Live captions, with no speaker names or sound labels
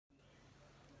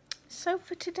So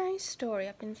for today's story,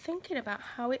 I've been thinking about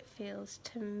how it feels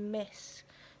to miss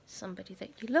somebody that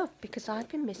you love, because I've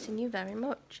been missing you very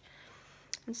much.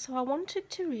 And so I wanted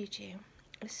to read you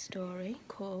a story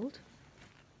called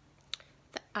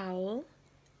The Owl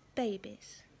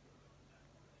Babies.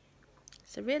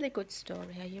 It's a really good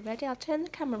story. Are you ready? I'll turn the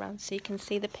camera around so you can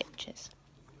see the pictures.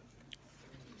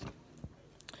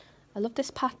 I love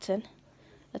this pattern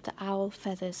of the owl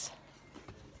feathers.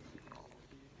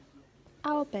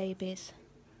 Owl Babies,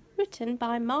 written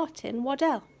by Martin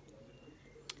Waddell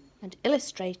and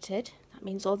illustrated, that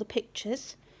means all the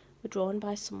pictures were drawn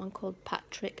by someone called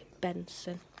Patrick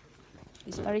Benson.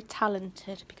 He's very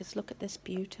talented because look at this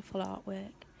beautiful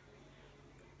artwork.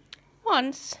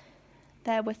 Once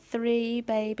there were 3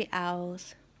 baby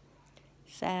owls,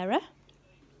 Sarah,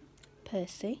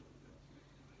 Percy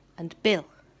and Bill.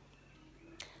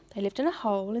 They lived in a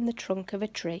hole in the trunk of a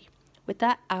tree with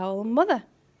their owl mother.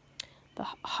 The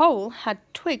hole had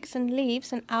twigs and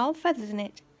leaves and owl feathers in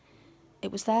it. It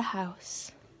was their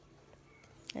house.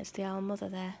 There's the owl mother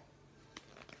there.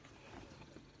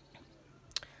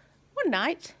 One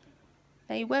night,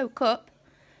 they woke up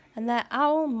and their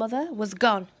owl mother was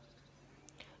gone.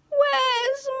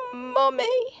 "Where's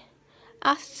Mummy?"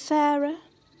 asked Sarah.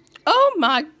 "Oh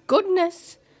my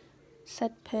goodness,"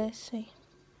 said Percy.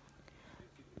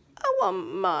 "I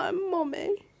want my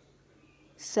mummy,"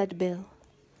 said Bill.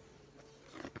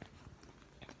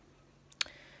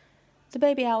 The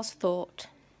baby owls thought.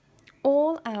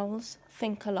 All owls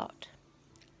think a lot.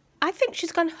 "I think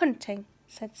she's gone hunting,"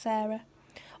 said Sarah.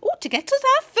 "Oh, to get us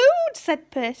our food,"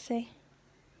 said Percy.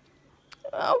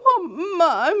 "I want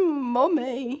my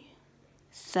mummy,"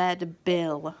 said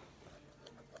Bill.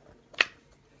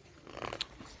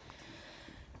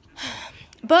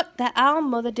 But their owl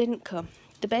mother didn't come.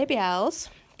 The baby owls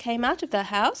came out of their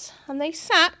house and they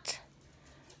sat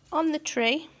on the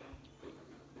tree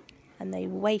and they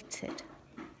waited.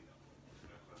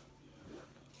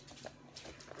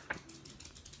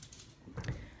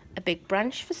 A big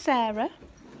branch for Sarah,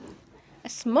 a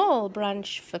small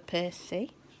branch for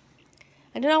Percy,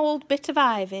 and an old bit of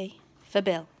ivy for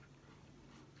Bill.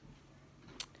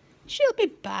 "She'll be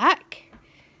back,"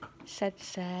 said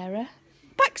Sarah.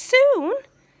 "Back soon,"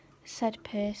 said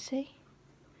Percy.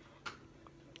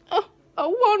 "Oh, I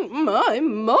want my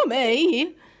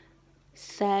mummy,"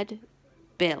 said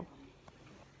Bill.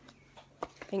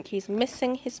 I think he's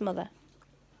missing his mother.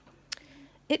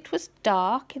 It was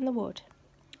dark in the wood.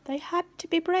 They had to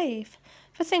be brave,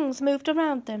 for things moved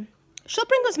around them. "She'll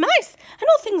bring us mice and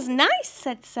all things nice,"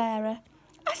 said Sarah.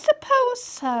 "I suppose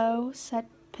so," said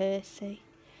Percy.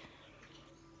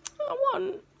 "I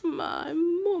want my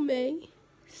mummy,"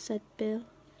 said Bill.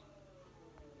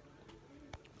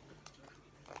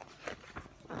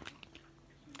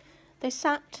 They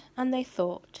sat and they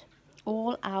thought.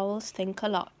 All owls think a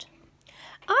lot.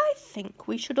 "I think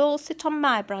we should all sit on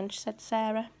my branch," said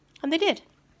Sarah. And they did.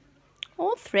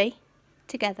 All 3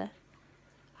 together.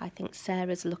 I think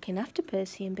Sarah's looking after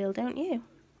Percy and Bill, don't you?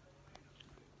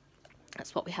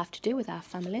 That's what we have to do with our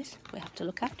families. We have to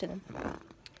look after them.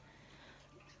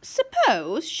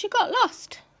 "Suppose she got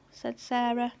lost," said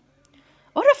Sarah.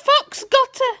 "Or a fox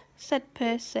got her," said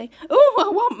Percy. "Oh, I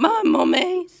want my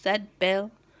mummy," said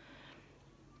Bill.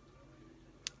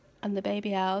 And the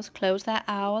baby owls closed their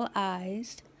owl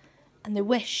eyes and they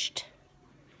wished.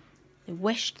 They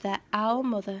wished their owl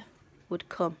mother would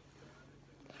come.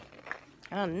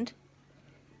 And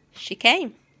she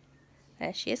came.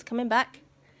 There she is, coming back,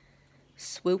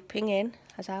 swooping in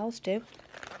as owls do.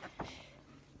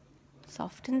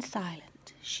 Soft and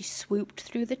silent, she swooped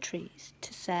through the trees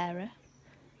to Sarah,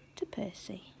 to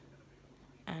Percy,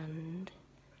 and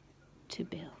to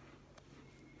Bill.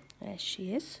 There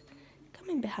she is,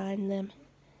 coming behind them.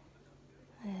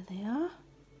 There they are,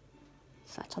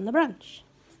 sat on the branch.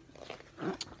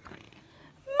 "Mummy!"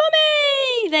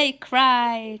 they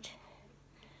cried.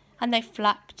 And they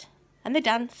flapped, and they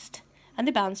danced, and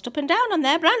they bounced up and down on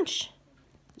their branch.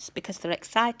 It's because they're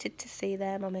excited to see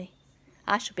their mummy.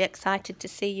 I shall be excited to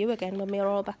see you again when we're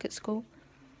all back at school.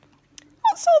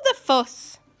 "What's all the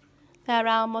fuss?" their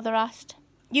owl mother asked.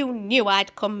 "You knew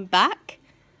I'd come back,"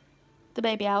 the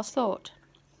baby owls thought.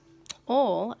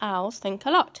 All owls think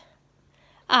a lot.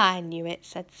 "I knew it,"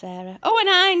 said Sarah. "Oh, and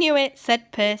I knew it,"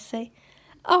 said Percy.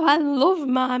 "Oh, I love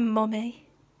my mummy,"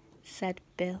 said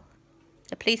Bill.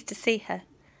 They're pleased to see her.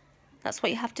 That's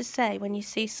what you have to say when you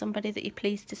see somebody that you're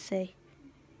pleased to see.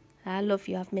 "I love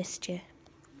you, I've missed you."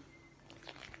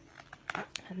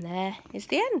 And there is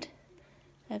the end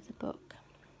of the book.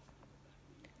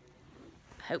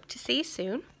 Hope to see you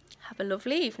soon. Have a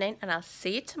lovely evening and I'll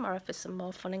see you tomorrow for some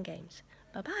more fun and games.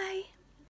 Bye-bye.